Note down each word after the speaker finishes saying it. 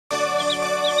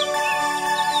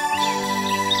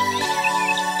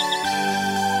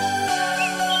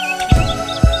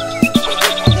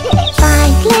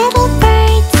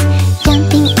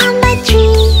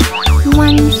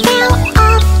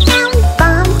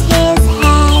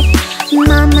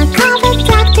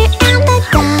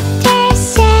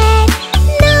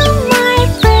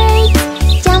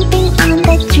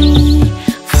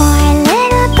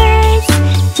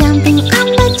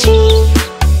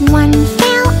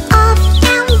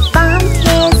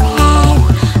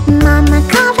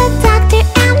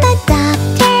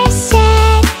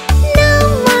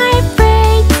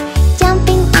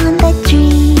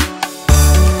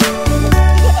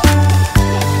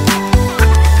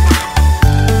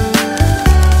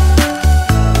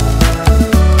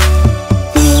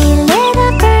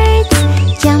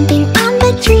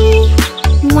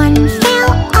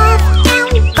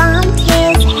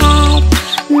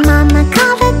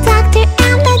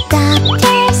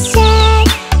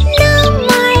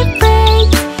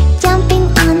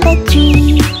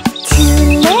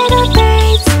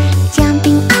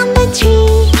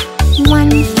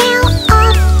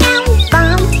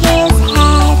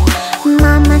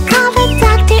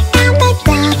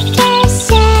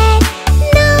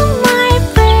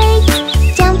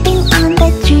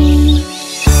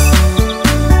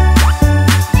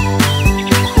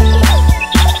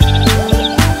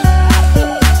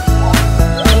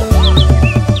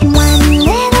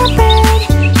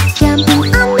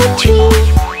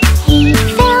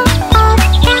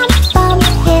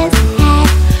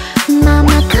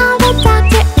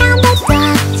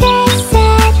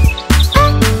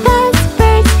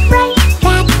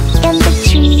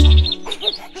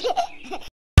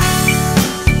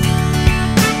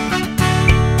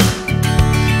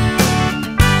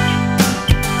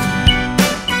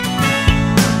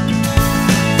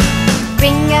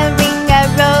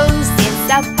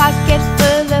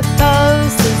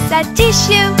a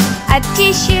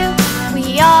tissue,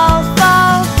 we all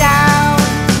fall down.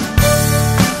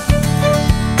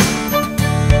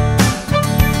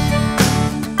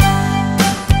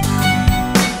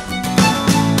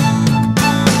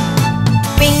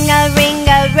 Ring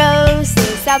a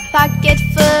roses, a pocket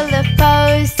full of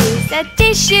posies. A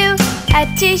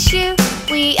tissue,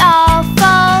 we all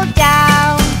fall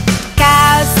down.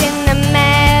 Cows in the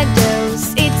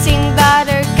meadows, eating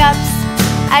buttercups.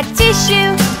 A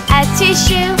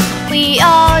tissue, we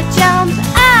all jump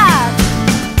up.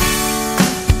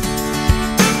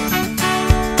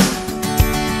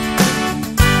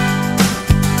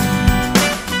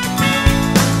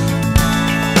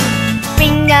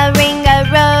 Ring a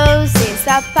roses,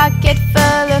 a pocket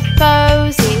full of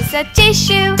posies. A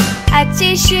tissue,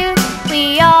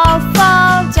 we all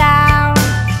fall down.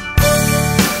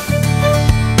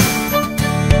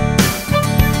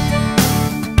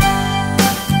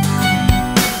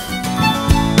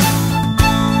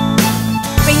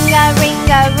 Ring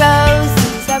a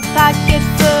roses, a pocket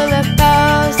full of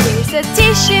posies. A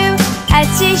tissue,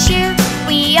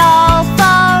 we all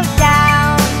fall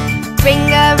down.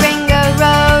 Ring a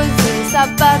roses, a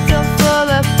bottle full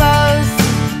of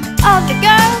posies. All the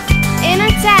girls in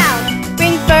a town,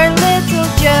 ring for little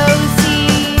Josie.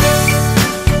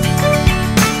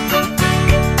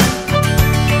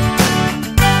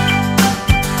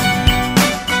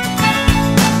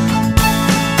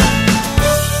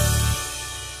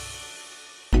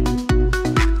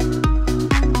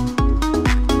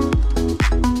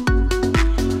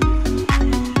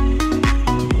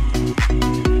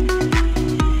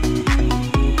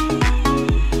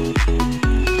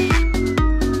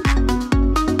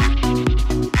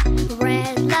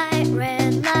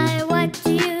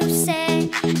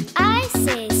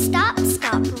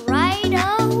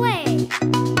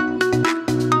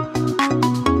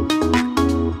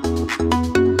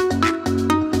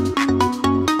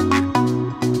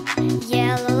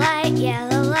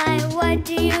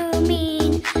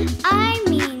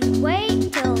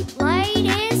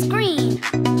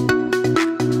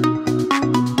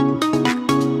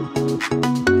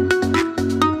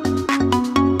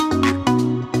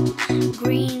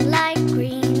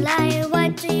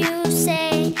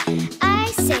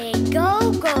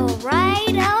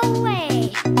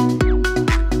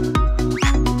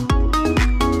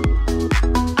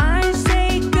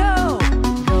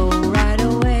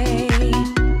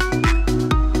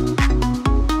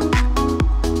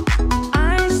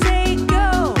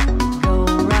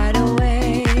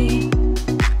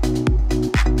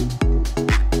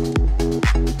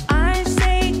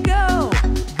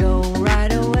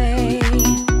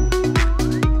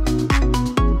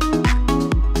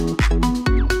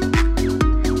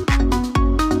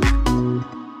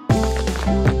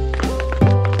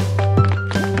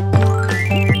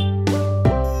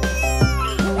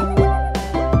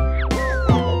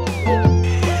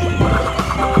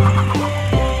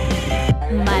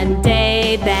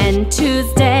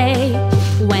 Tuesday,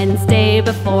 Wednesday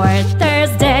before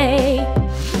Thursday,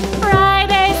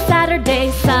 Friday,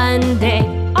 Saturday, Sunday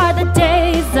are the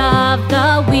days of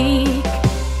the week.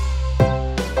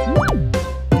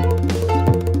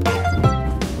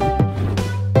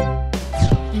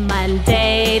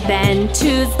 Monday, then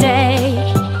Tuesday,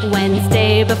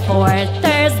 Wednesday before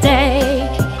Thursday,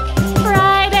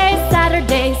 Friday,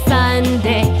 Saturday,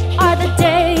 Sunday are the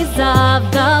days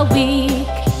of the week.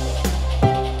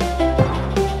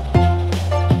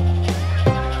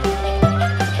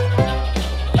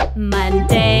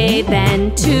 Monday,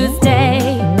 then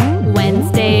Tuesday,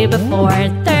 Wednesday before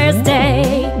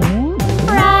Thursday,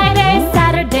 Friday,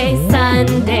 Saturday,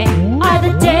 Sunday are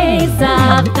the days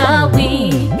of the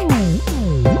week.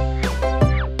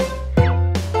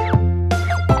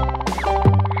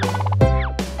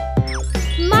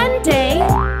 Monday,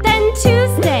 then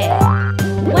Tuesday,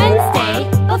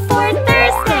 Wednesday before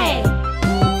Thursday,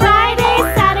 Friday,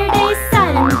 Saturday,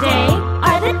 Sunday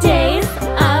are the days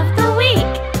of the week.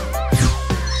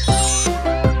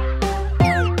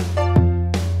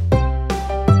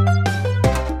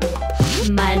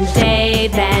 Monday,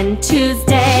 then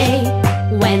Tuesday,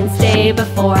 Wednesday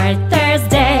before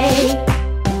Thursday,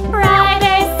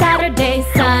 Friday, Saturday,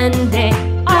 Sunday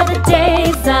are the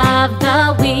days of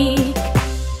the week.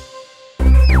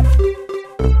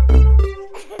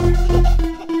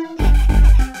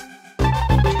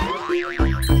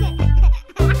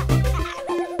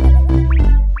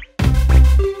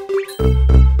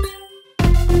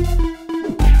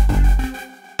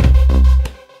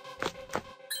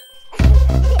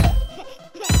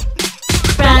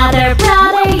 Brother,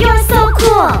 brother, you're so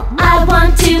cool. I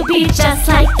want to be just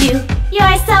like you.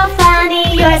 You're so funny,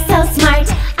 you're so smart.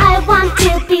 I want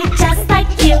to be just like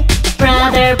you.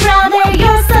 Brother, brother,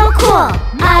 you're so cool.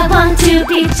 I want to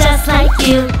be just like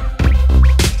you.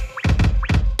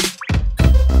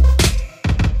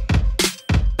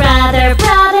 Brother,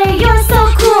 brother, you're so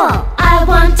cool. I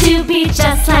want to be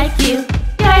just like you.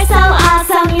 You're so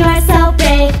awesome, you're so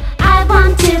brave. I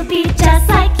want to be just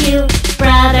like you.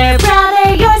 Brother,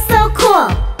 brother, you're so cool.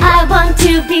 I want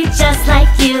to be just like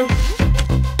you.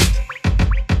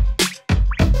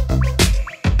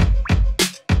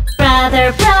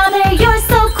 Brother, brother, you're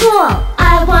so cool.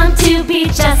 I want to be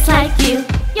just like you.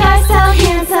 You're so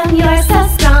handsome, you're so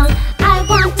strong. I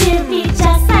want to be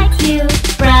just like you.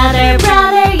 Brother,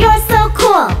 brother, you're so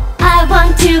cool. I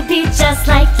want to be just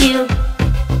like you.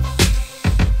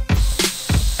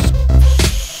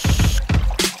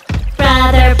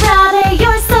 Brother, brother,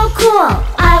 you're so cool.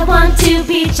 I want to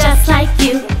be just like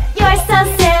you. You're so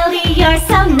silly, you're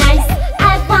so nice.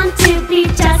 I want to be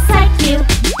just like you.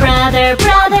 Brother,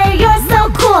 brother, you're so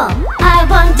cool. I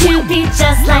want to be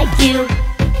just like you.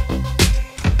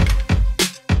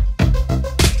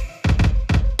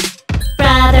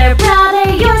 Brother,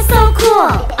 brother, you're so cool.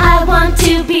 I want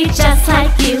to be just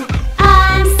like you.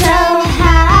 I'm so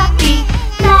happy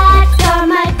that you're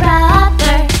my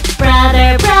brother.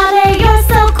 Brother, brother, you're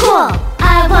so cool.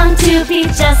 I want to be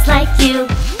just like you.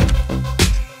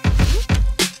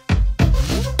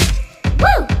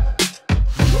 Woo!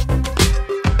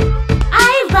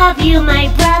 I love you, my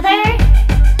brother.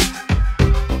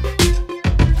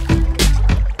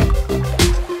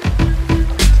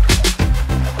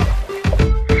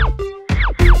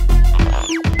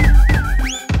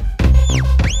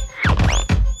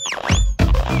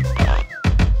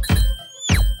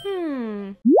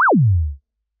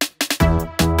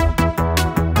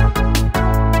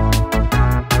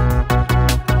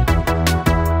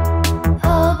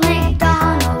 Old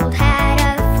MacDonald had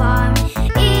a farm,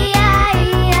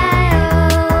 E-I-E-I-O.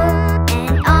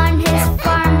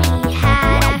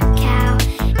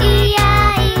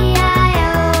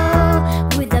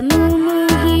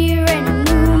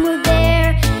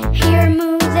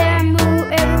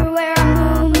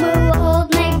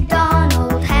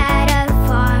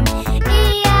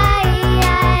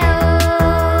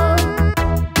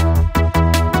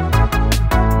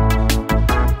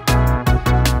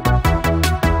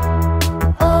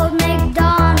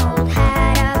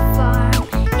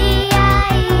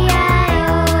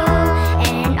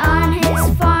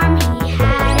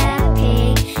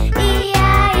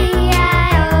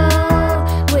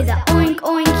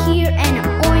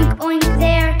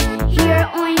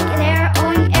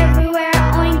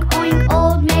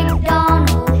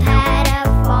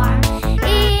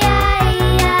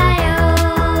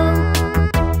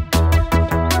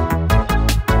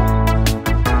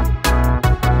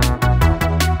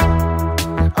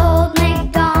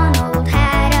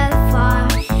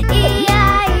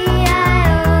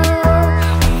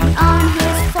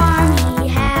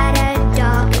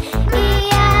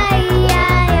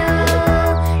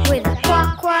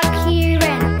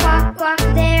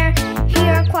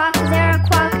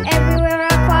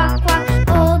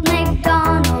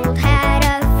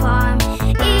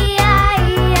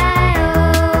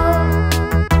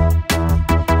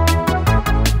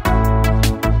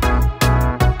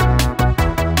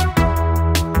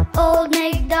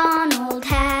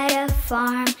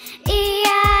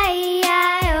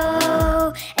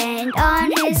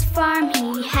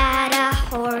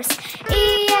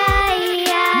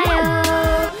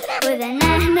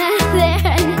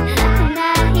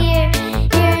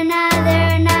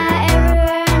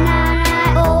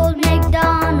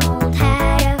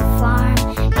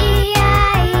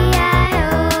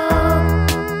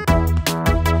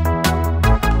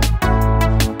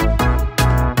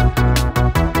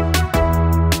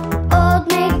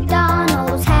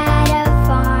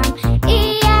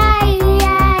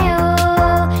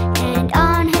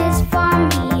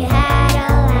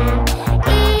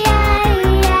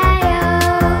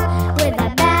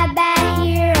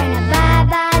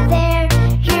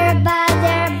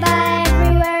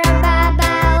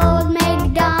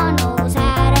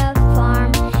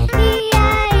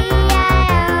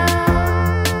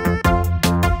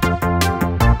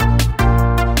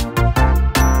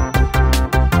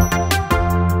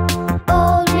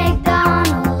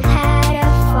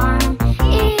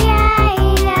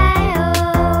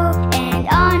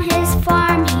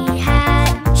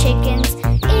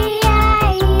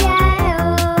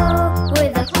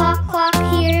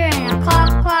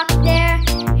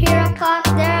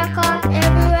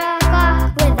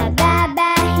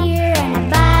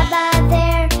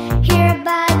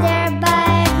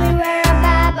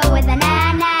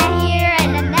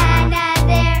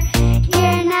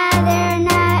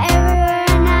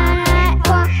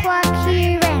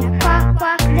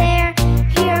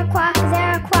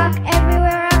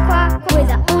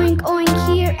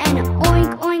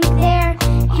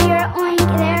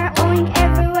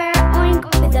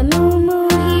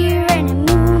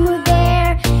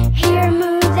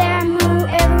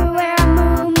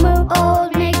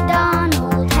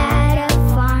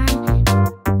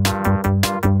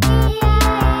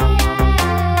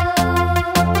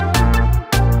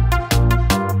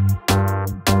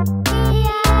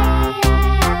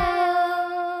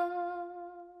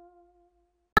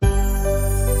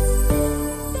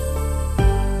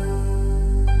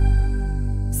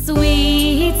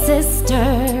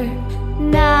 sister,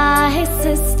 nice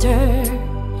sister,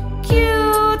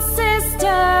 cute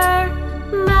sister,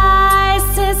 my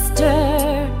sister.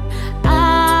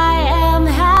 I am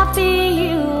happy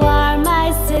you are my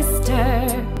sister.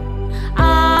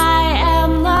 I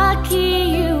am lucky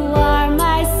you are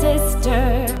my sister.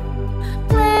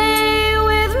 Play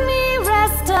with me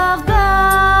rest of the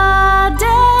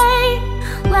day.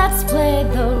 Let's play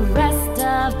the rest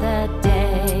of the day.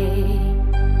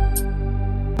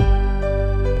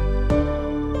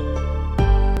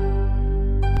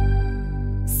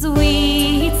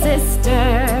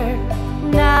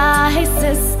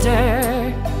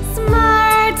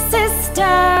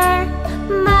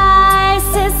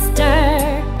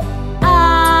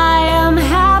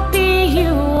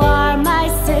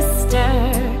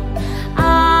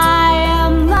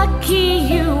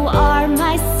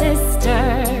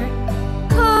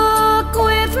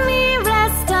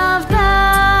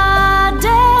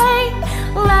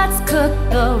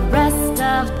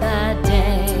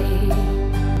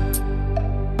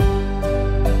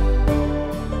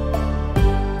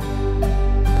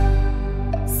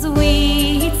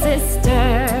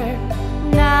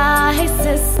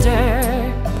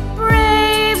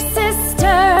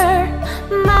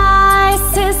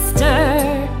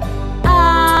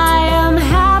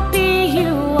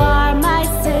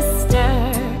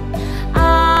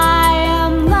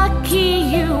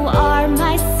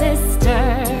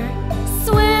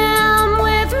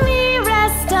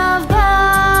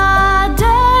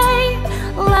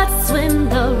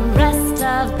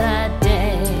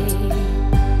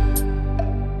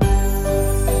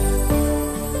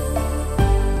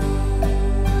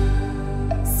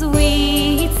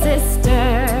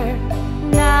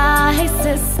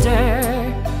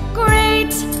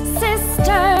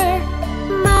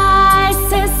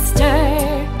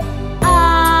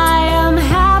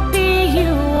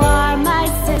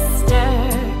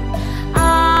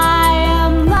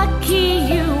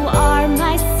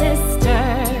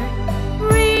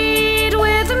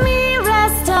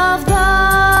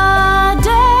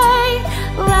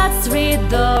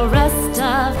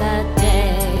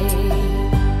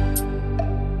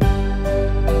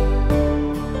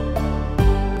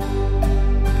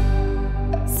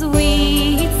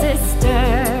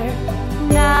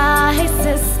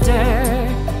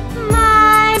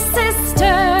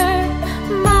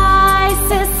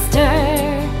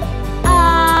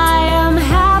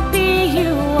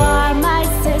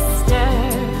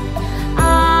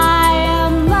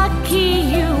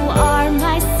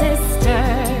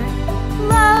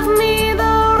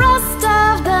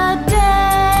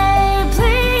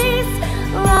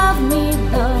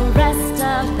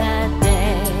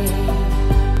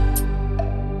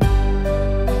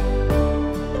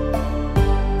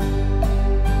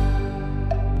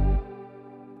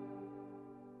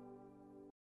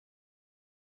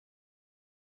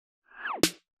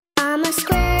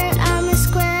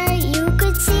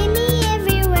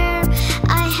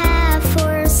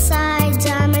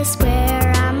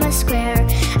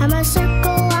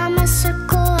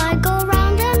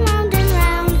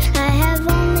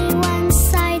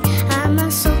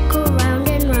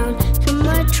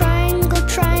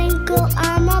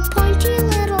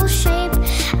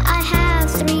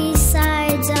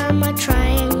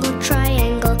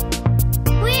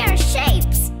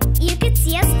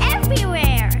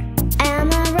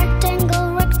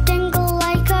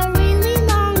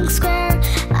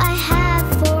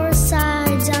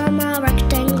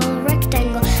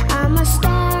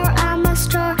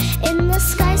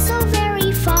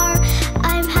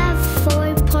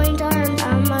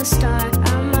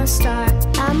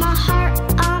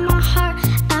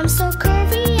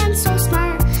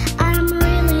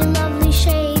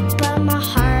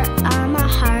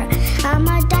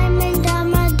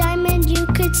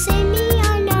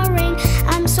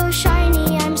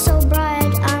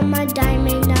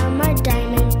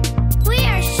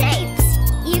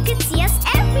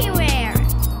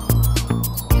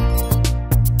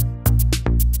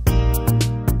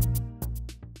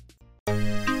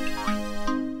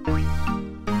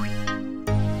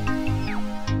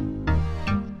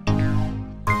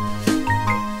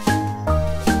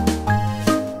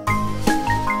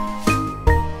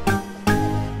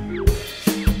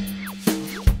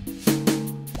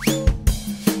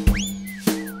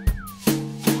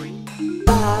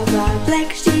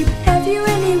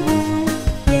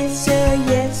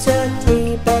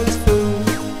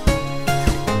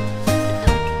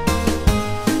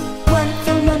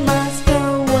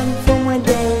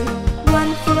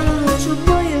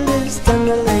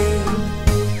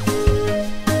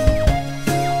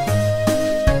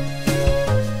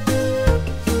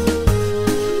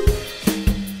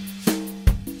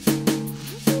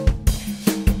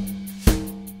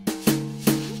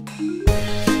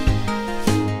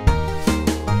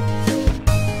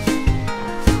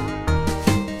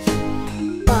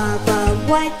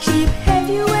 White sheep, have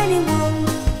you any wool?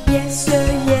 Yes sir,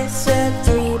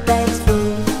 3 bags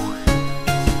full.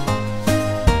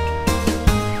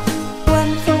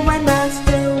 One for my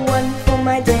master, one for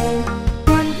my dame,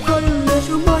 one for the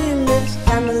little boy who lives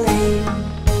down the lane.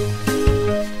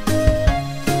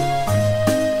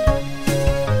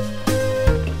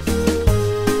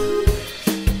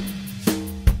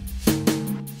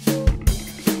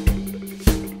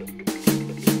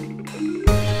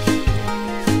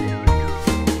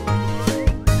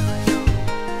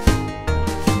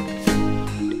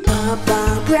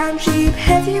 Brown sheep,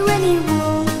 have you any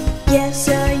wool? Yes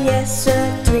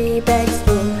sir, 3 bags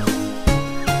full.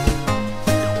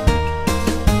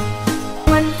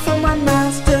 One for my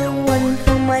master, one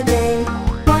for my dame,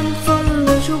 one for the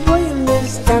little boy who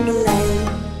lives down the lane.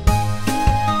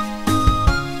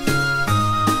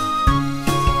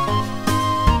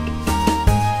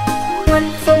 One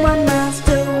for my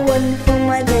master, one for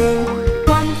my dame,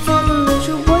 one for the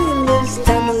little boy who lives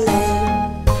down the lane.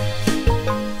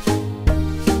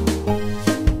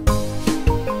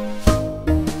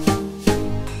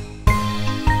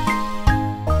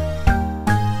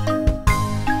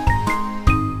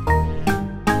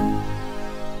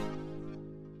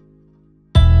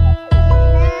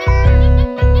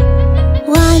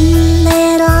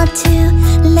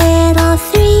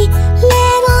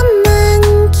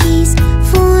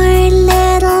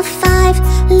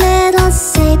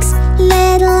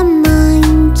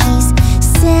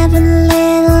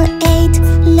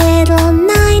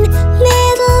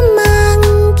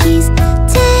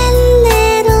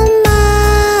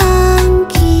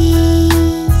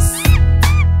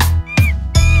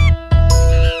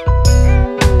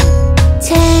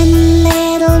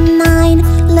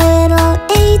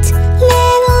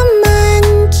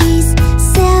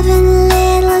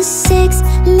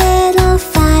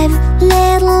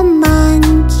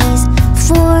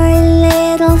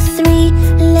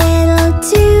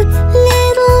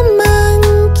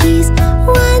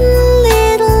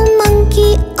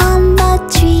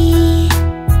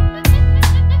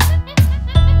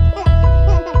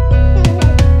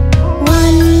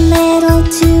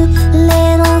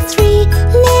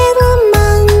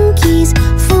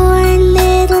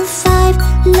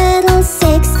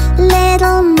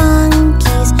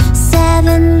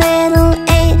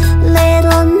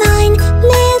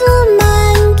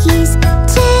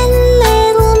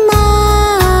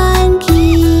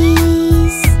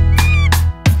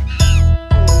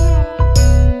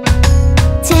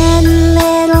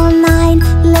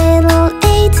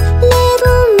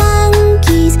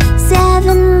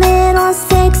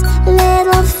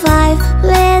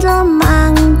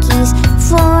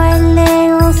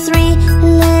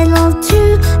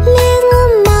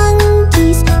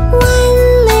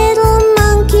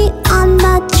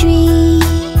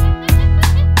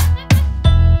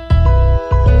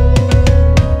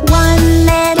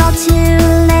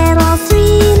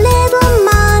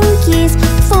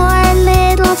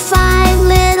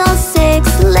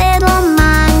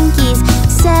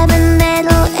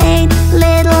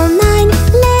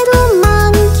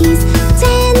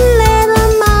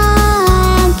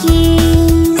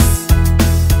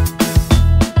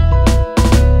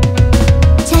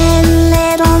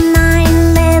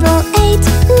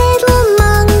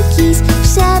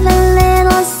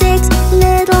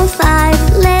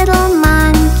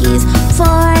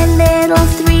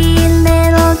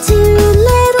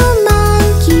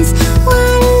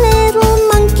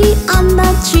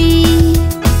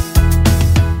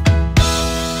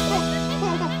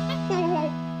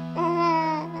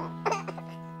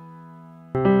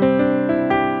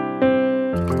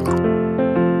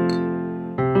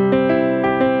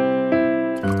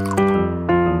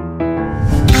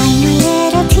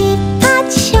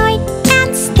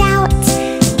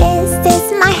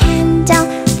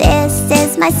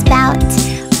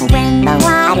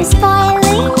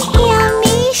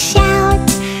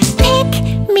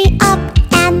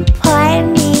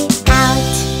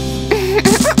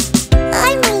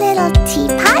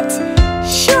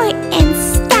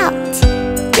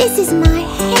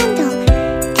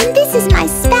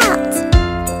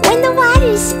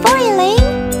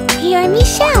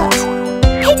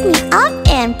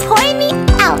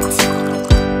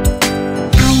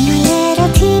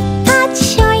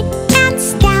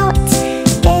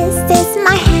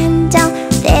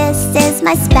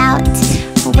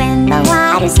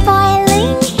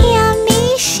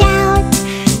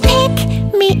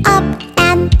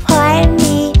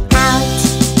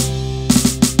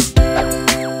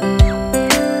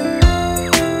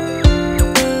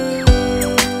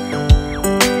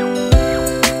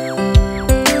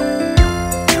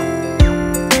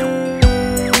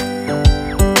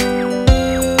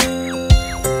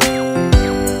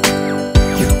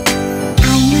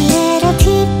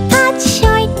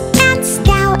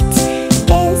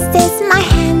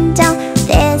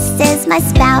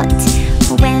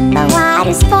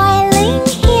 is boiling,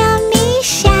 hear me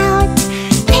shout.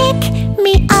 Pick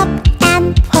me up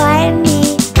and pour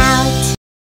me out.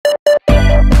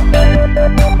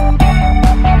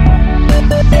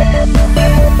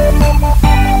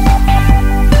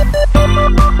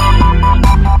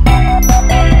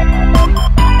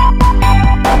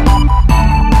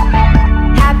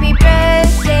 Happy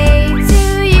birthday to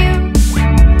you.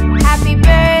 Happy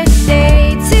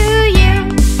birthday to you.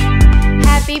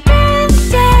 Happy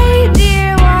birthday,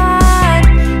 dear one.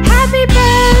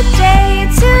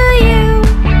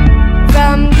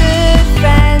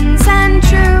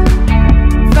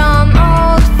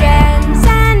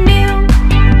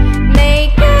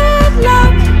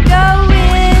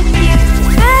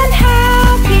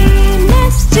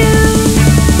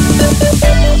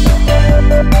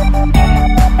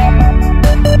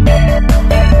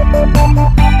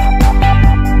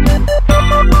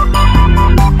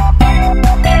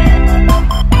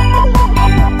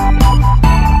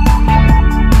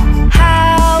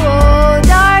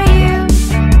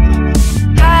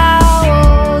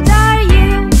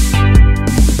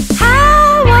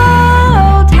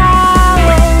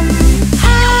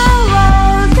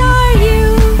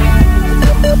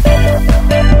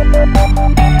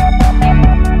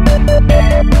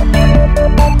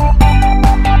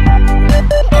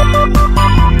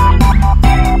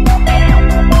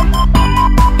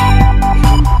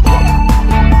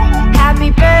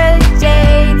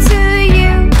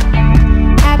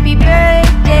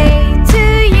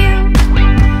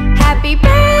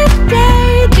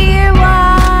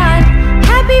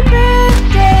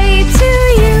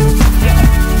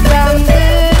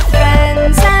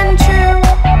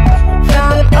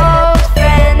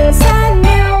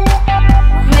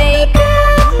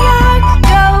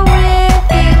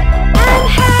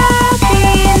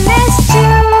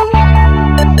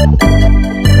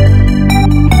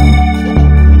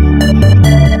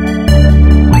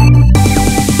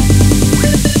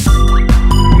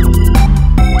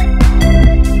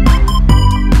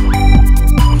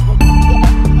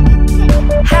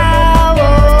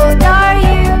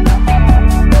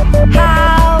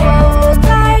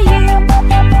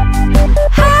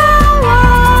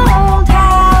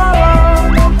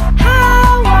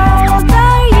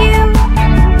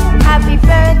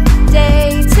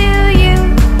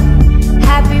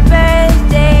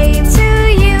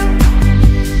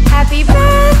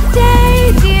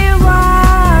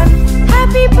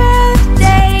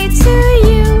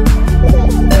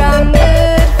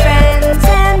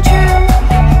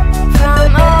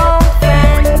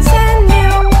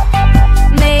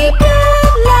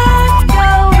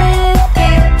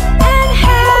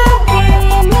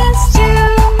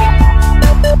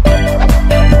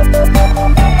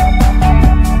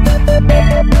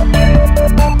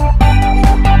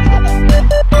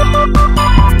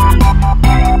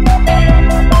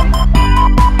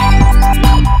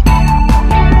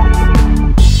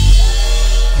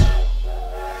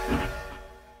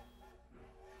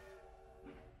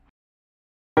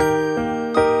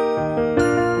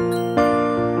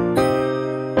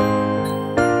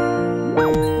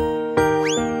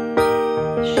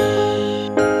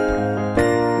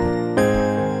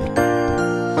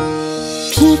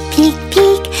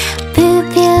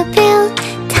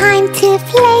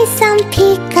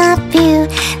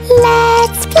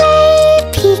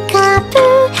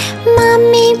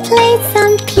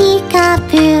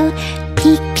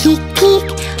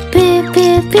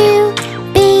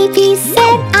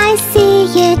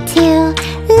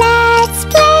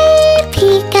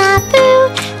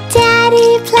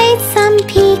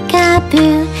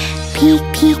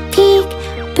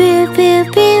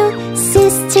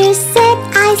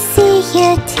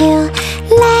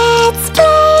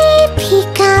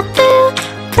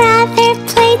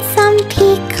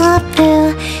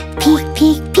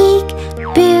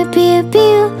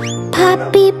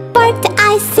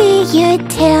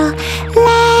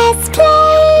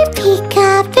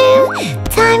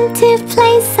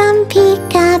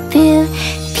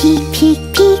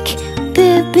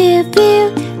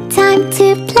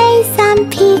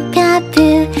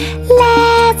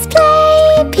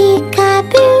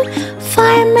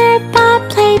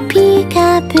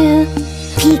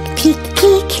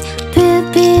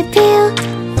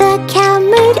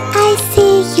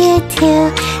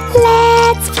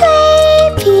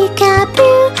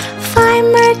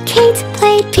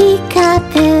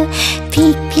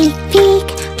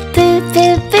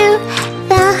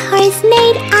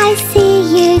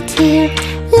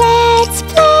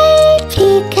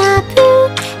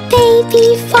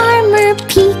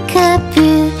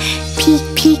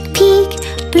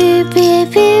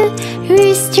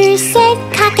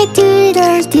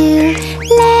 diddle-do.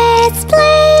 Let's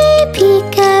play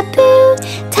peek-a-boo.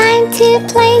 Time to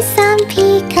play some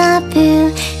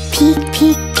peek-a-boo. Peek,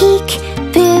 peek, peek,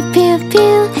 boo, boo,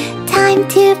 boo. Time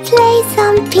to play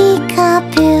some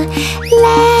peek-a-boo.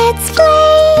 Let's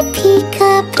play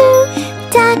peek-a-boo.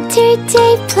 Dr.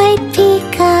 Dave played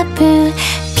peek-a-boo.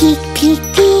 Peek, peek,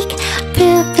 peek,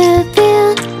 boo, boo,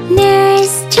 boo.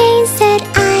 Nurse Jane said,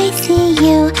 I see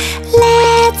you.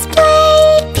 Let's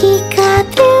play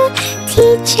peek-a-boo.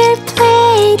 Teacher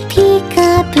played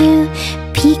peek-a-boo.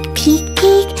 Peek, peek,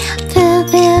 peek, boo,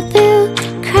 boo, boo.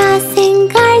 Crossing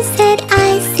guard said,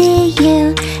 I see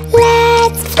you.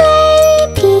 Let's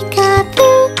play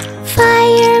peek-a-boo.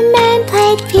 Fireman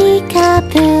played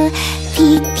peek-a-boo.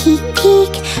 Peek, peek,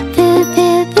 peek, boo,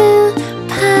 boo, boo.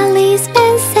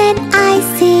 Policeman said, I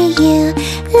see you.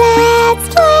 Let's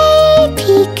play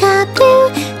peek-a-boo.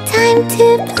 Time to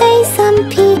play some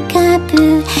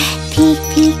peek-a-boo. Peek,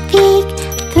 peek, peek,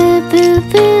 boo, boo,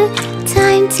 boo.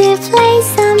 Time to play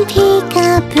some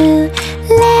peek-a-boo.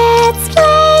 Let's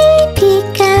play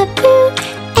peek-a-boo.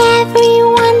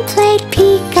 Everyone played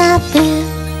peek-a-boo.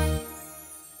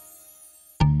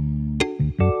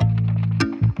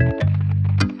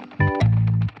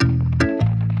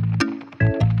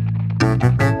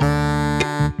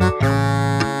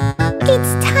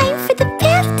 It's time for the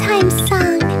bath time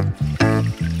song.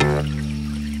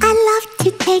 I love to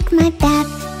take my bath.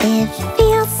 It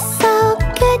feels so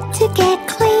good to get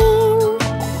clean.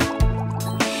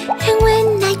 And when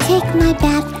I take my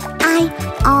bath, I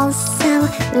also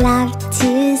love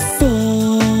to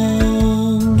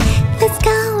sing. Let's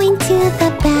go into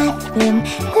the bathroom.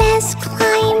 Let's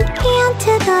climb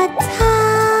into the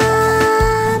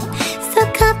tub.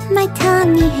 Soak up my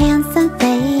tummy, hands and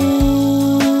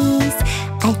face.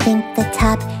 I think the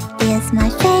tub is my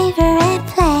favorite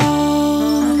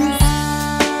place.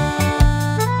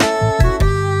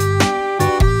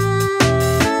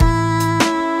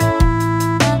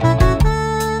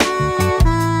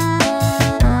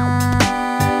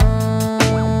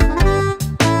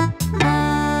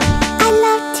 I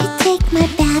love to take my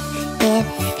bath. It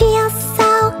feels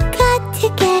so good to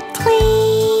get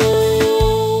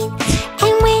clean.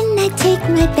 And when I take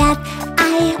my bath,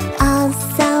 I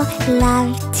also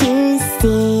love to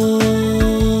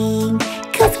sing.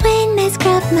 'Cause when I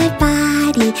scrub my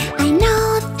body, I know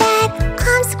that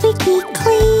I'm squeaky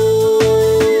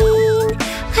clean.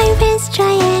 I rinse,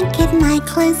 dry and get my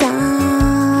clothes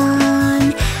on.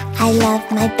 I love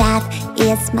my bath,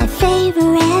 it's my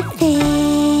favorite thing.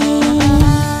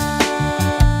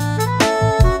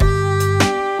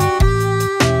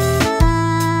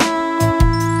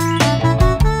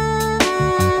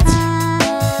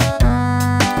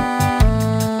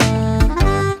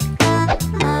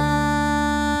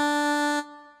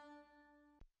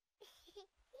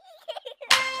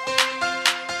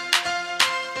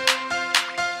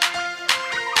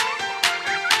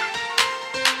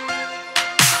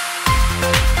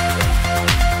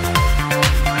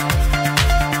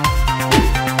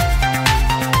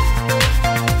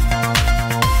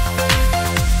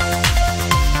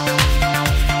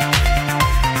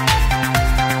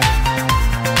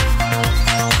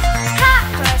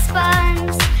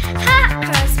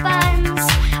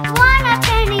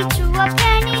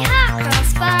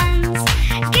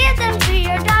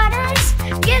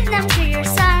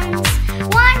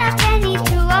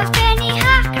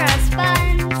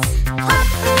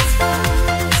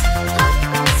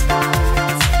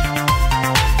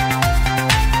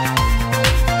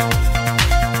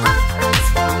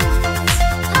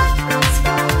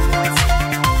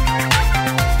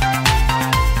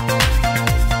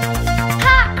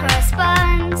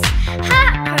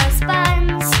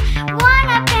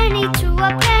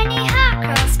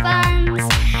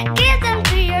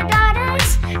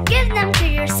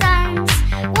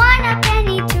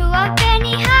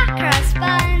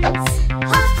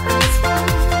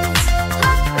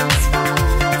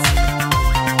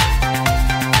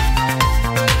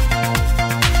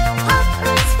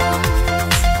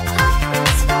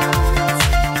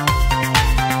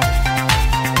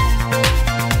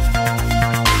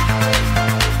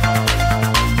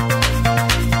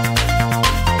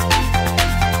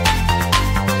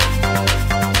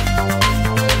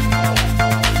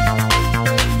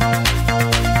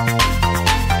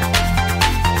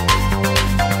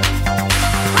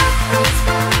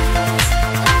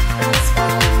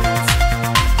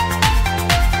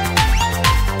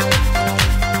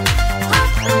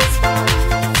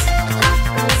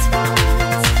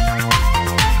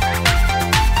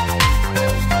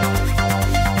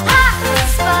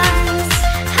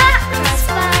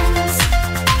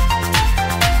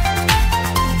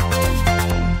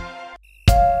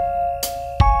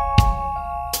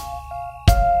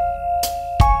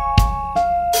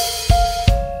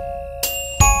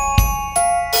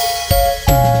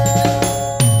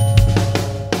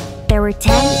 were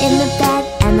 10 in the bed,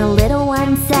 and the little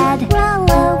one said,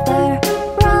 roll over,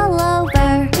 roll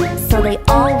over. So they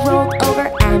all rolled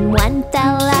over and one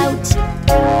fell out.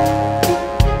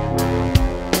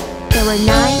 There were 9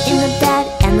 in the bed,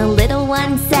 and the little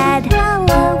one said,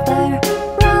 roll over,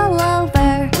 roll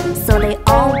over. So they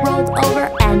all rolled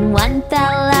over and one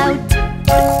fell out.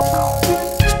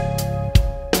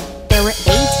 There were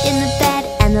 8 in the bed,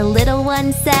 and the little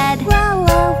one said, roll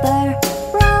over,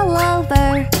 roll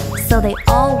over. So they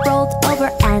all rolled over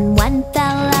and one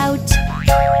fell out.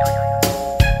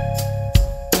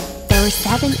 There were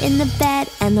 7 in the bed,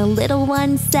 and the little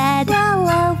one said, roll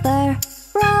over,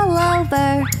 roll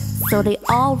over. So they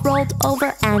all rolled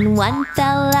over and one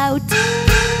fell out.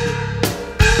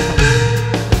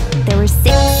 There were 6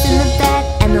 in the bed,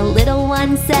 and the little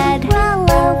one said, roll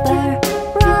over,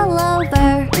 roll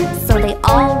over. So they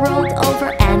all rolled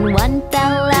over and one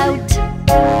fell out.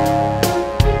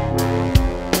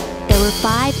 There were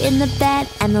 5 in the bed,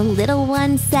 and the little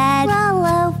one said, roll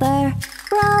over,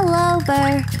 roll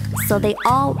over. So they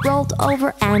all rolled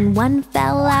over and one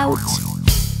fell out.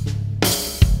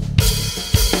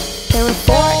 There were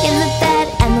 4 in the bed,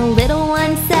 and the little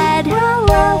one said, roll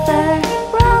over,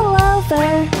 roll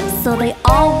over. So they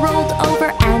all rolled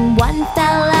over and one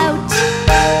fell out.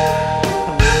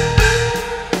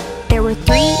 There were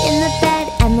 3 in the bed,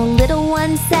 and the little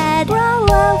one said, roll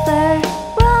over,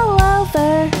 roll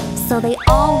over. So they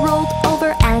all rolled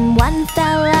over and one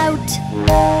fell out.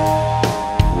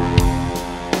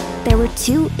 There were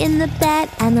 2 in the bed,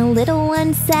 and the little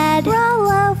one said, roll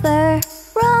over,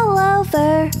 roll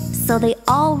over. So they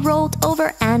all rolled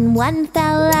over and one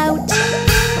fell out.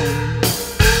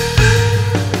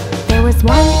 There was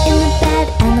 1 in the bed,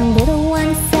 and the little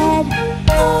one said,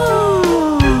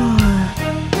 oh,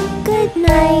 good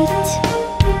night.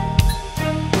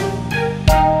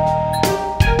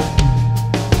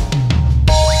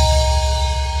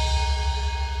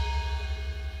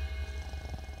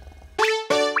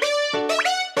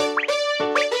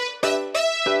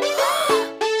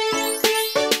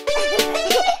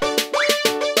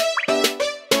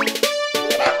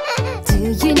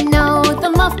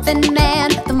 Muffin Man,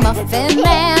 the Muffin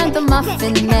Man, the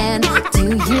Muffin Man. Do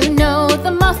you know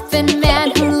the Muffin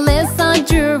Man who lives on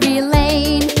Drury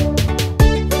Lane?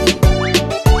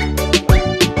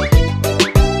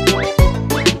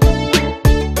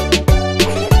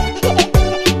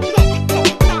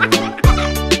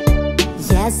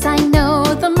 Yes, I know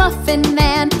the Muffin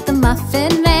Man, the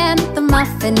Muffin Man, the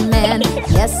Muffin Man.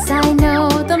 Yes, I know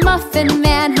the Muffin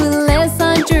Man who lives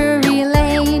on Drury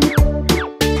Lane.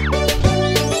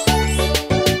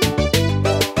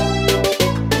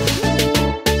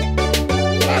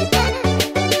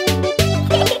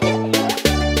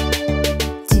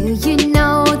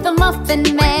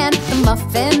 Muffin Man, the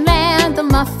Muffin Man, the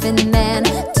Muffin Man.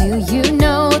 Do you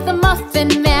know the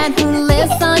Muffin Man who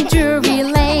lives on Drury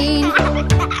Lane?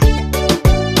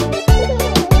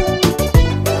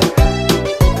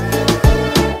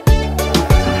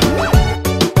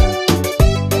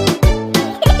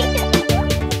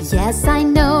 Yes, I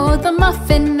know the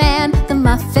Muffin Man, the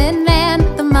Muffin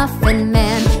Man, the Muffin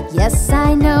Man. Yes,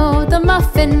 I know the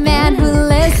Muffin Man who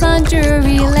lives on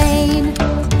Drury Lane.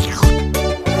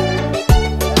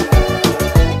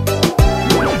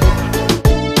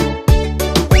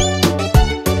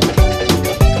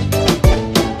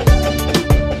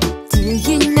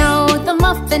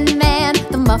 Muffin Man,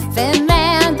 the Muffin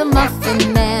Man, the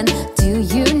Muffin Man. Do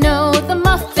you know the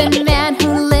Muffin Man who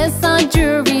lives on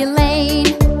Drury Lane?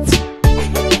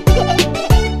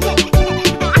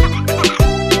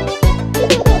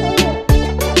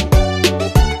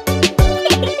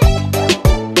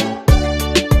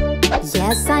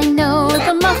 Yes, I know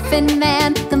the Muffin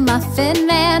Man, the Muffin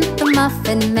Man, the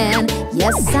Muffin Man.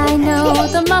 Yes, I know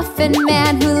the Muffin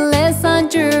Man who lives on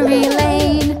Drury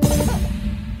Lane.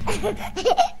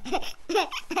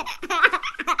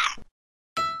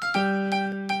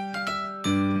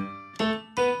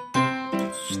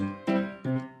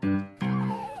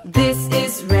 This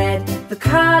is red, the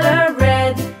color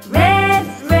red, red,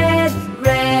 red,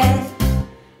 red.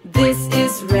 This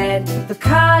is red, the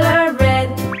color red,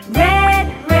 red,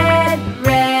 red,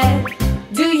 red.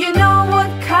 Do you know what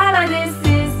color this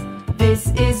is?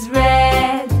 This is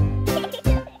red.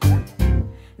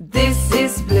 This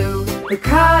is blue, the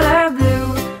color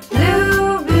blue,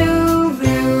 blue, blue,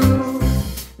 blue.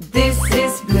 This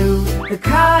is blue, the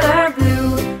color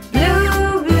blue,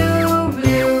 blue, blue,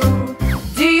 blue.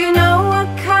 Do you know what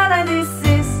color this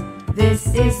is?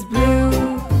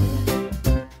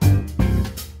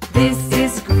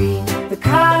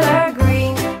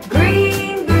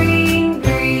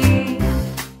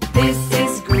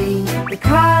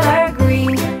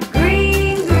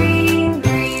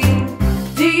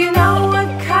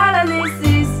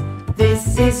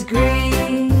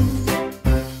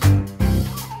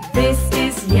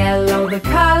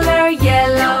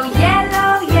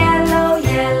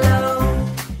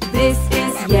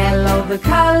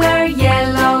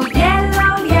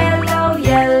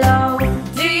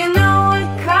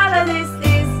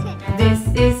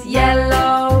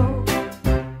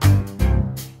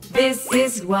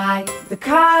 white, the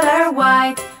color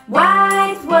white.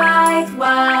 White, white,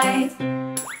 white.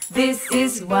 This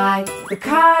is white, the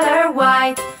color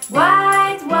white.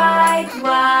 White, white,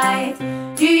 white.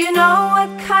 Do you know what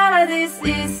color this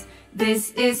is?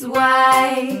 This is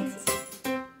white.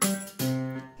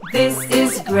 This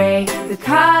is gray, the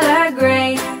color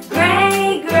gray.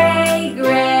 Gray, gray,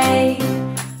 gray.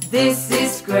 This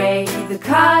is gray, the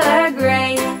color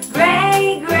gray.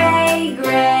 Gray, gray,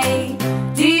 gray.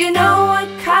 Do you know what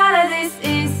color this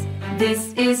is? This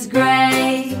is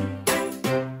gray.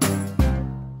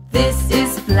 This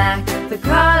is black, the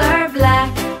color black.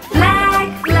 Black,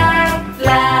 black,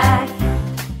 black.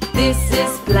 This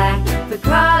is black, the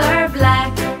color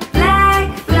black. Black,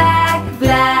 black,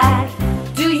 black.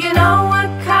 Do you know what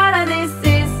color this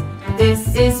is? This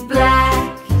is black.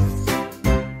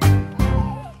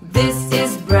 This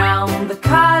is brown, the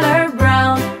color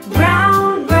brown.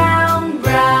 Brown, brown,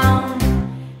 brown.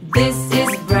 This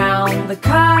is brown, the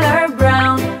color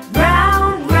brown.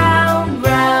 Brown, brown,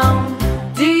 brown.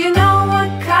 Do you know what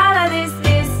color this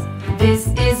is? This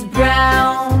is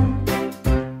brown.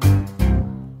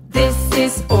 This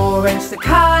is orange, the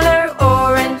color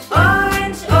orange.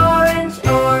 Orange, orange,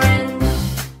 orange.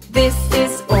 This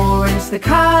is orange, the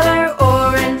color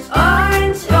orange.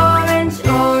 Orange, orange,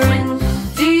 orange.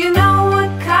 Do you know what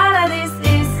color this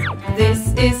is? This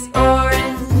is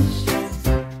orange.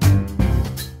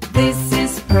 This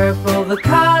is purple, the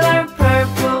color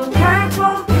purple.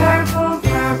 Purple, purple,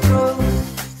 purple.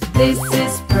 This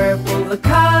is purple, the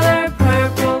color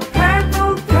purple.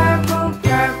 Purple, purple,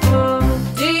 purple.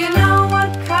 Do you know what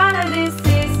color this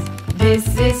is? This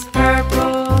is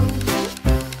purple.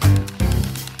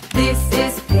 This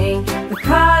is pink, the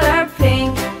color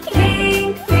pink.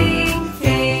 Pink, pink,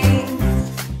 pink.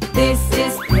 This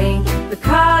is pink, the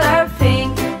color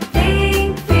pink.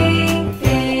 Pink, pink,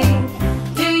 pink.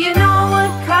 Do you know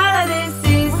what color this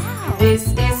is? This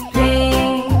is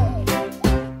pink.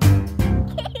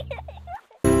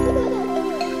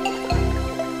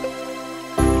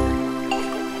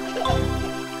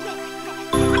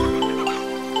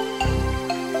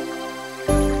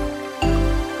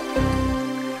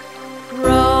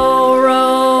 Row,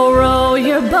 row, row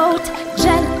your boat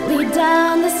gently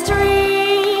down the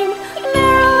stream.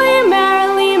 Merrily,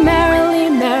 merrily, merrily,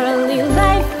 merrily,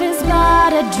 life is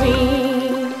but a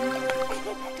dream.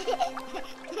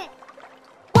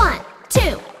 1,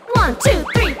 2, 1, 2,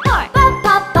 3, 4. Ba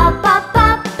ba ba ba ba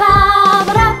ba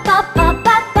ba ba ba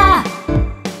ba ba.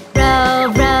 Row,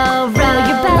 row, row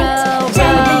your boat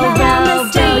gently down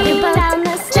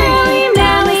the stream.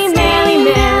 Merrily, merrily,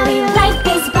 merrily, life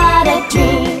is but a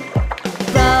dream.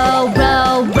 Row,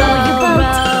 row, row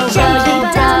your boat gently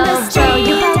down the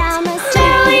stream.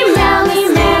 Merrily, merrily,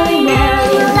 merrily,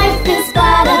 merrily, life is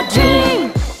but a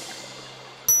dream.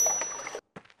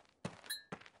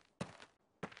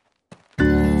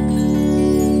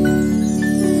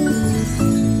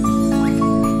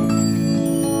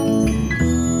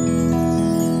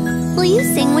 Will you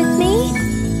sing with me?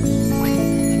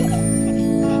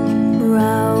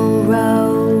 Row, row,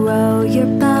 row your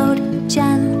boat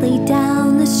gently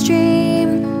down the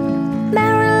stream.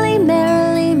 Merrily,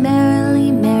 merrily,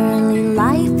 merrily, merrily,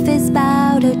 life is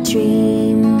about a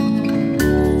dream.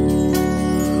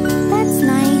 That's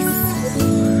nice.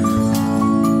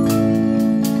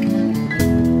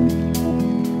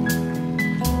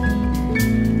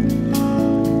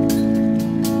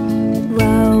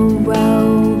 Row,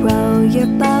 row, row your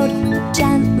boat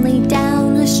gently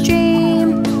down the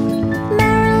stream.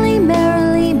 Merrily,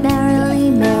 merrily, merrily,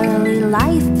 merrily,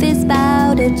 life is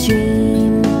about a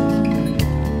dream.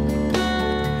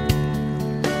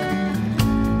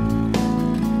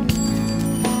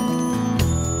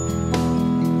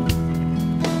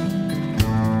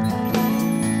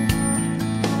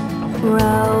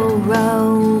 Row,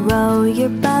 row, row your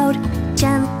boat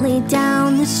gently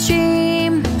down the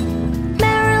stream.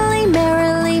 Merrily,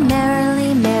 merrily,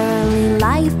 merrily, merrily,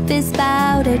 life is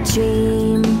about a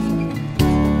dream.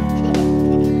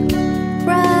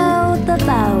 Row the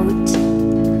boat.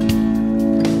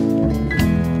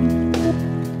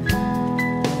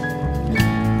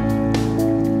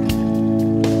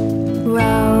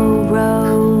 Row,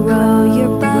 row, row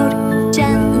your boat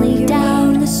gently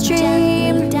down the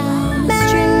stream.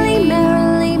 Merrily,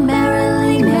 merrily,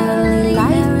 merrily, merrily,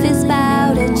 life is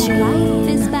about a dream. Life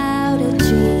is about a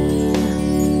dream.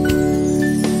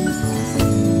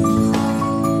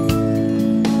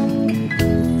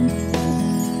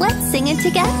 Let's sing it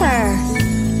together.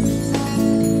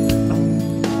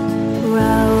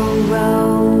 Row, row,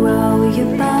 row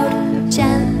your boat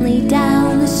gently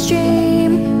down the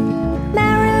stream.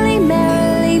 Merrily,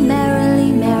 merrily,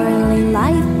 merrily, merrily,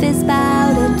 life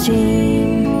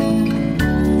dream.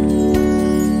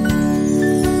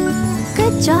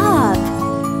 Good job!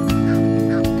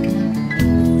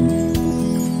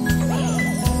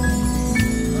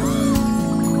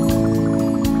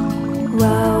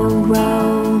 Row,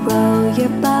 row, row your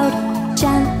boat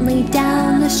gently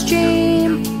down the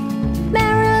stream.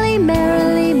 Merrily,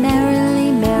 merrily,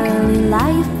 merrily, merrily,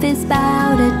 life is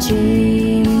but a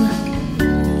dream.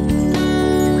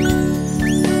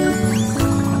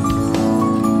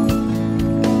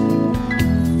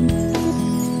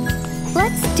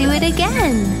 Let's do it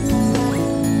again.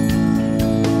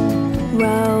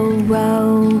 Row,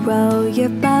 row, row your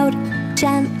boat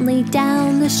gently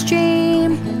down the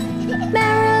stream.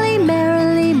 Merrily,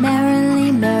 merrily,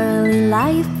 merrily, merrily,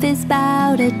 life is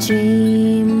but a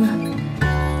dream.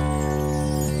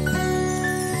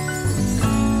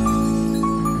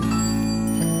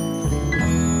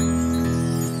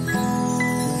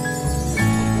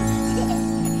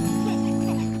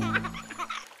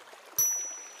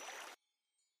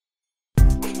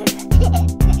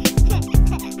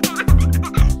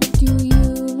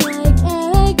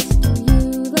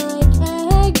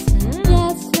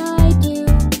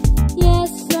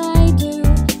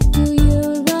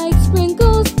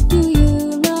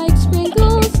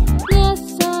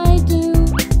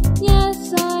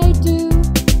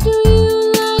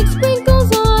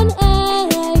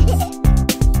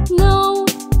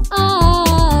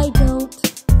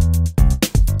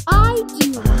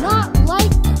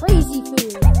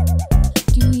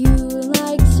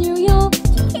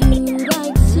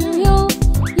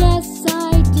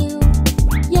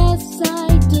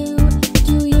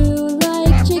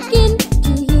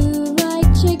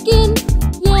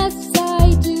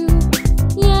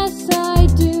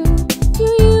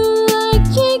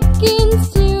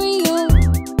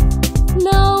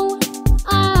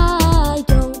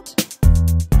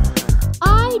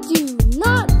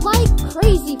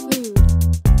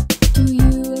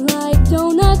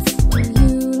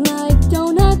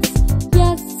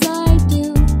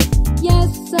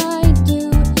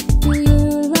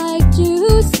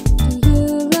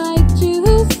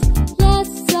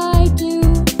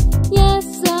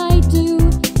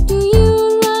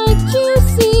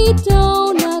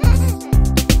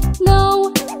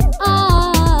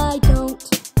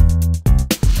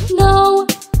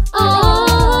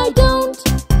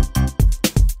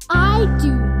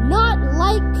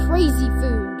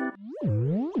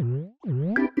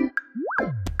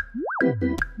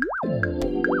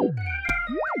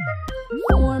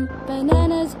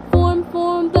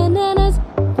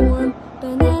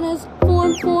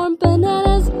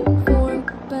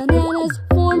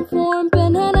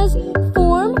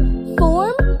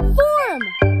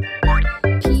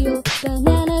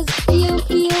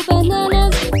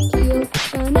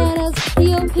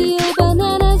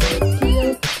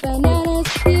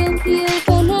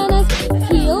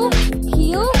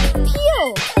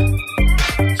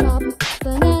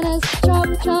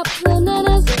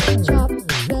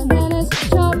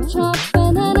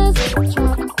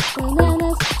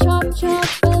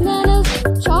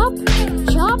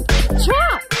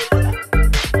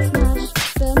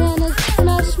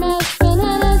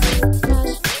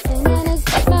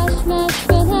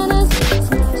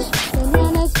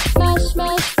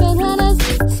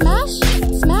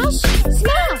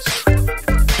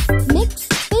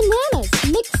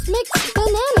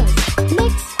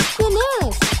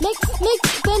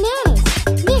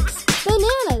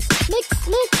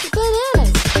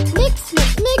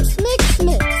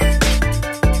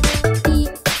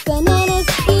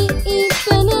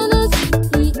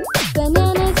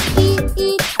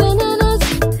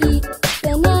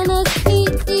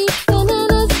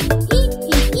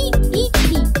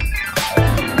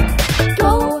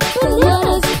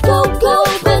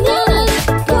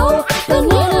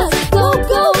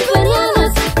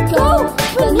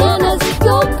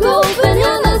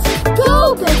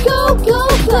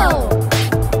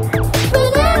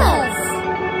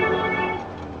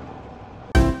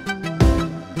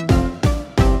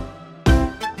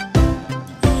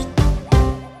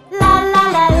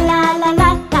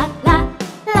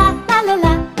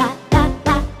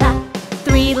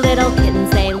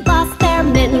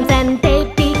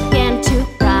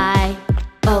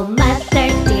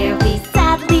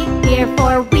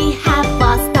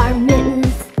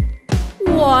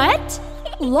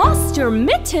 Lost your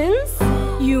mittens?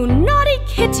 You naughty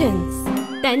kittens!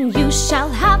 Then you shall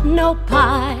have no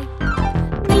pie.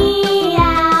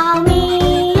 Meow,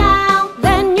 meow.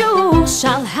 Then you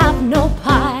shall have no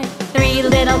pie. Three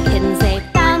little kittens, they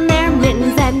found their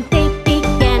mittens and they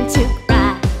began to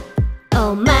cry.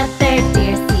 Oh, mother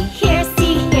dear,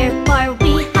 see here, for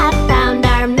we have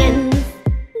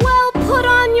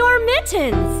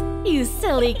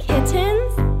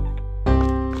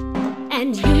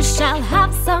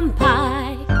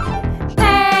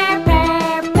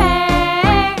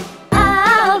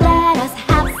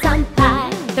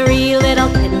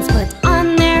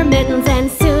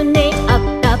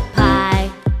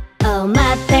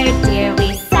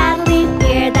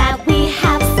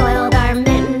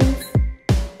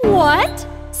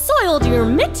your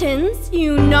mittens,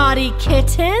 you naughty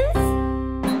kittens?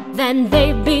 Then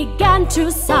they began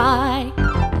to sigh.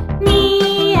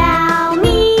 Meow,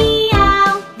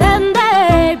 meow. Then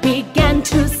they began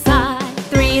to sigh.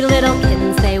 Three little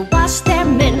kittens, they washed their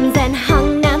mittens and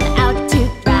hung them out to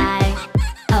dry.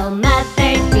 Oh,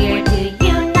 mother dear, do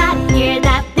you not hear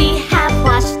that we have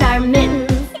washed our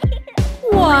mittens?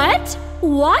 What?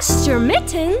 Washed your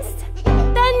mittens?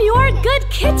 Then you're good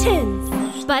kittens.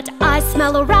 But I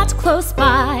smell a rat close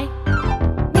by.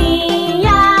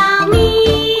 Meow,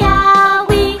 meow,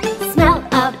 we smell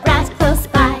a rat close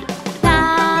by.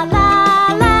 La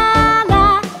la la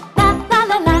la, la la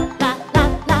la la la la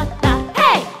la la.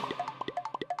 Hey!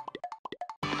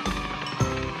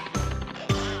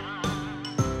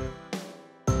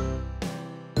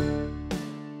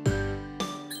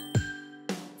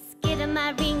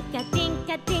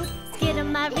 Skidamarinka-dinka-dink,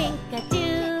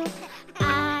 skidamarinka-doo.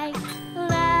 I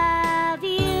love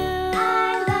you.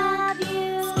 I love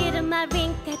you.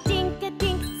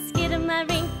 Skidamarinka-dinka-dink,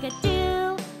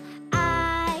 skidamarinka-doo.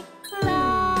 I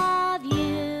love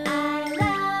you. I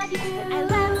love you. I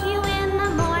love you in the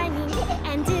morning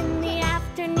and in the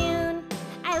afternoon.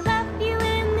 I love you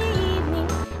in the evening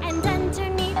and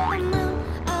underneath the moon.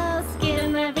 Oh,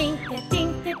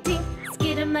 skidamarinka-dinka-dink,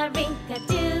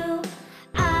 skidamarinka-doo.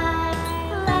 I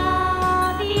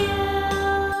love you.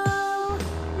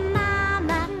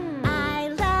 Mama, I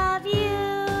love you.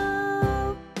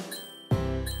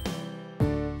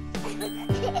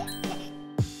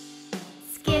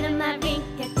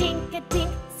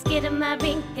 Skidamarinka-dinka-dink,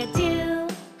 skidamarinka-doo.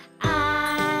 I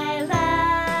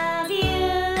love you.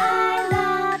 I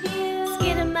love you.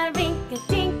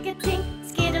 Skidamarinka-dinka-dink,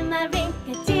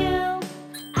 skidamarinka-doo.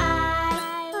 I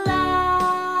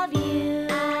love you.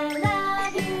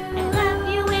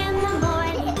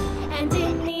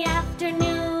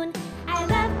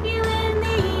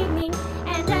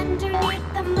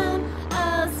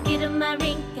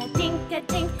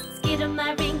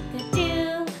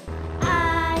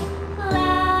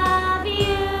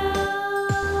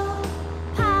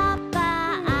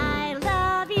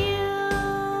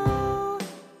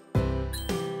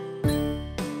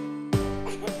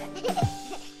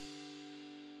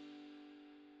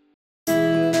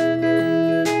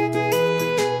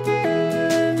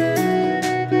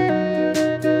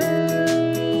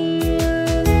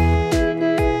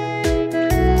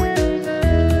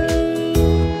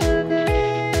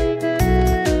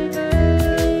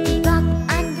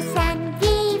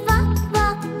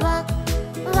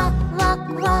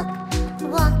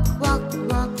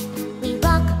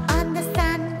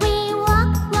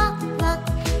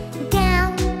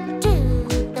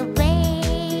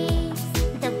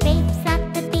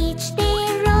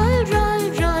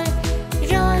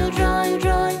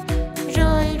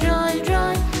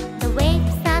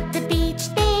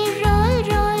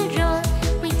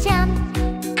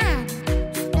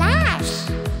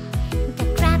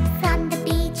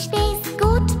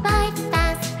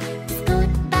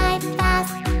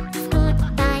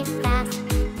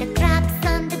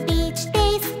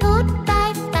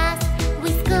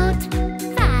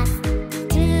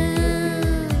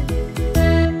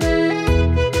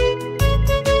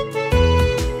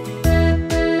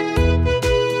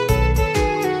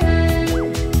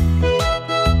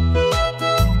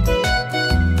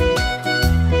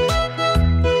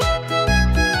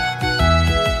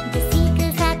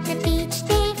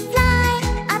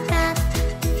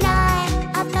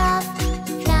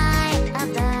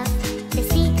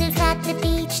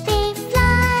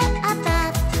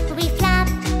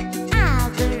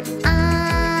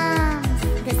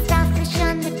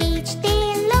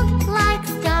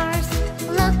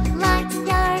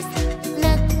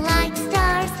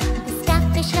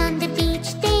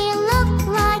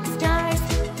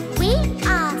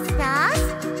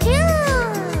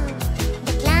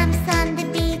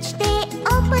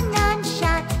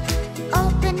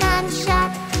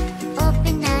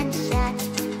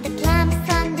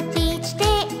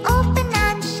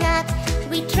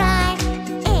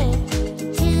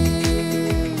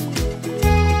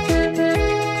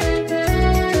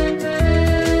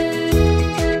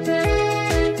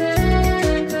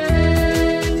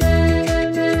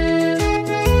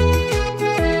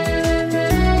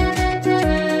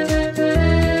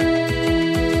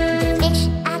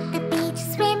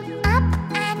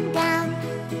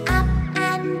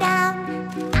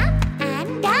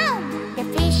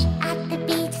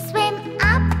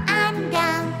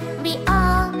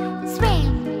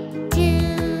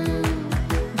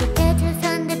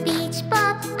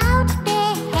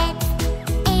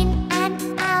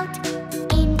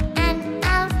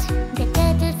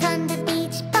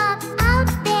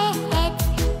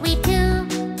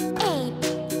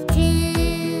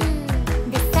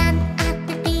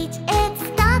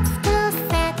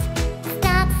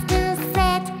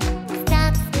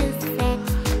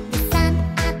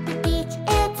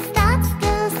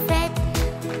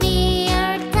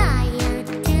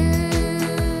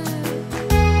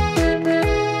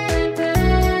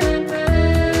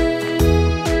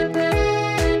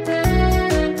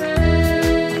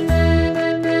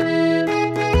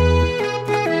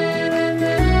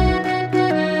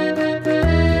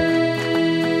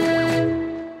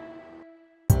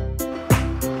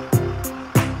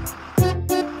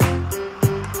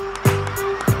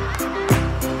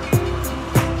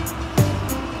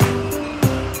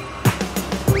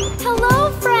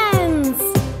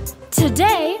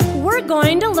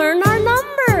 going to learn our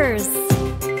numbers.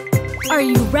 Are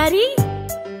you ready?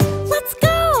 Let's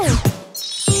go!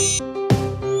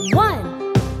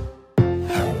 1,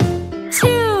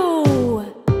 2,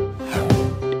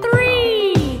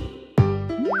 3,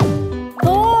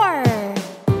 4,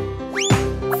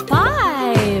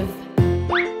 5,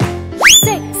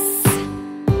 6,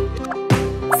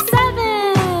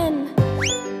 7,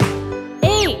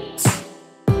 8,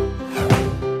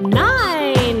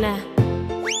 9,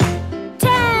 10.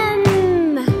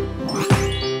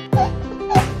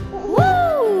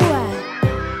 Woo!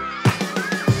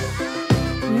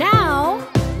 Now,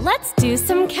 let's do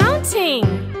some counting.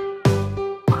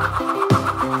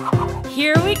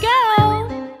 Here we go.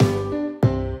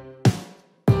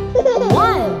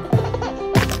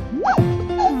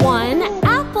 1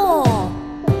 apple.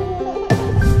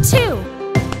 2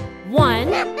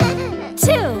 1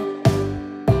 2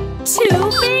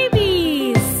 2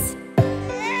 babies.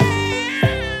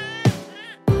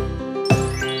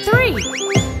 3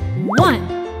 1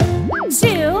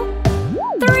 2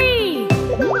 3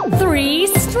 3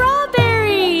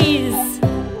 strawberries.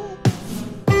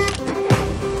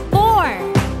 4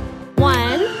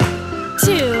 1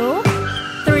 2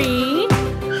 3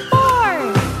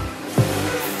 4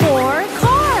 4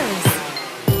 cars.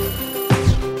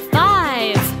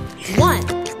 5 1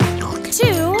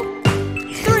 2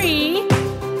 3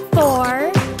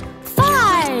 4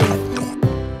 5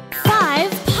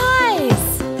 5 pies.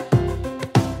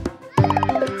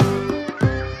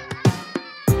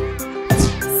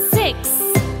 6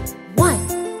 1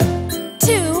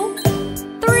 2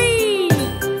 3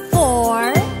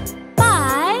 4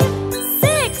 5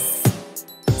 6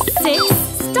 6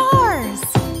 stars.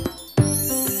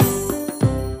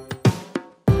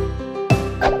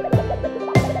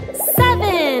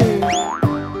 7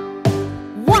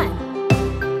 1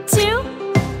 2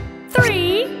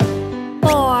 3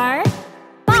 4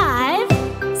 5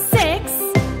 6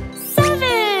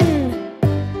 7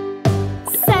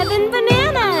 7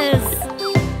 bananas.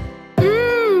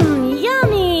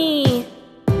 Yummy.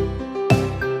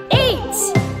 8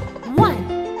 1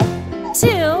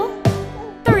 2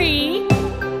 3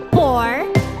 4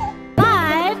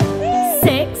 5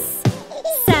 6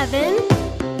 7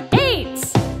 8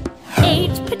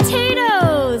 8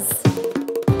 potatoes.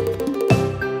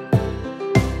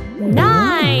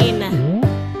 9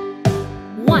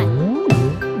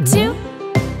 1 2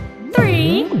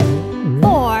 3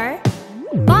 4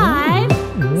 5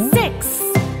 6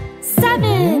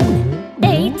 7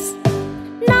 8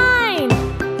 9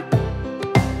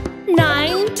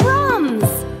 9 drums.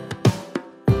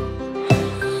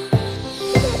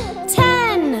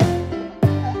 10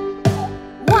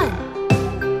 1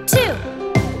 2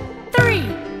 3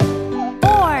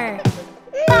 4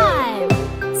 5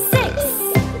 6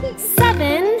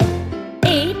 7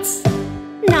 8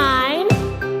 9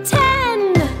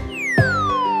 10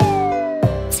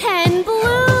 10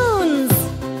 balloons.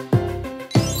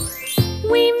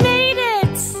 We made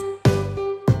it!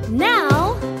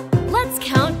 Now, let's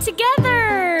count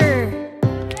together.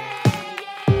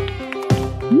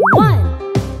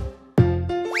 1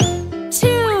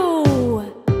 2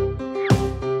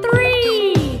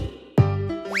 3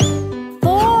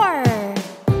 4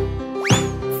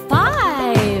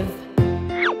 5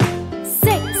 6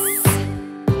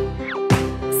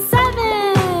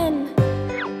 7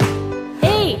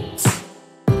 8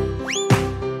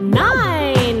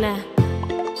 9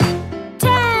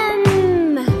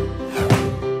 10.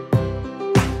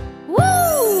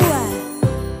 Woo!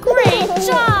 Great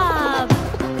job!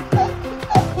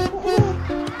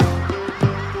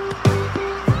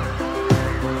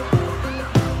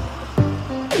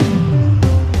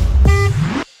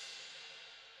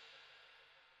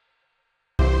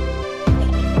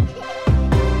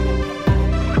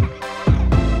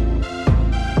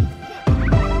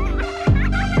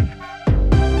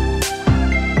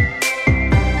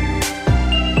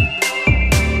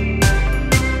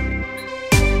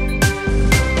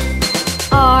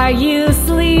 Are you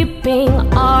sleeping?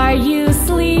 Are you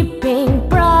sleeping?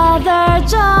 Brother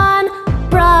John,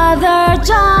 Brother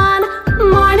John.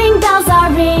 Morning bells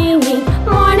are ringing,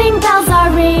 morning bells